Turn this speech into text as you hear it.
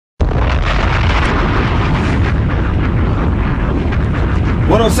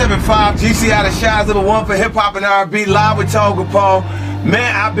107.5 GC out of Shines #1 for hip hop and R&B, live with Tonga Paul.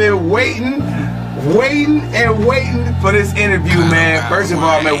 Man, I've been waiting for this interview, man. First of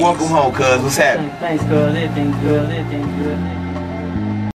all, man, welcome home, cuz. What's happening? Thanks, cuz. Everything's good.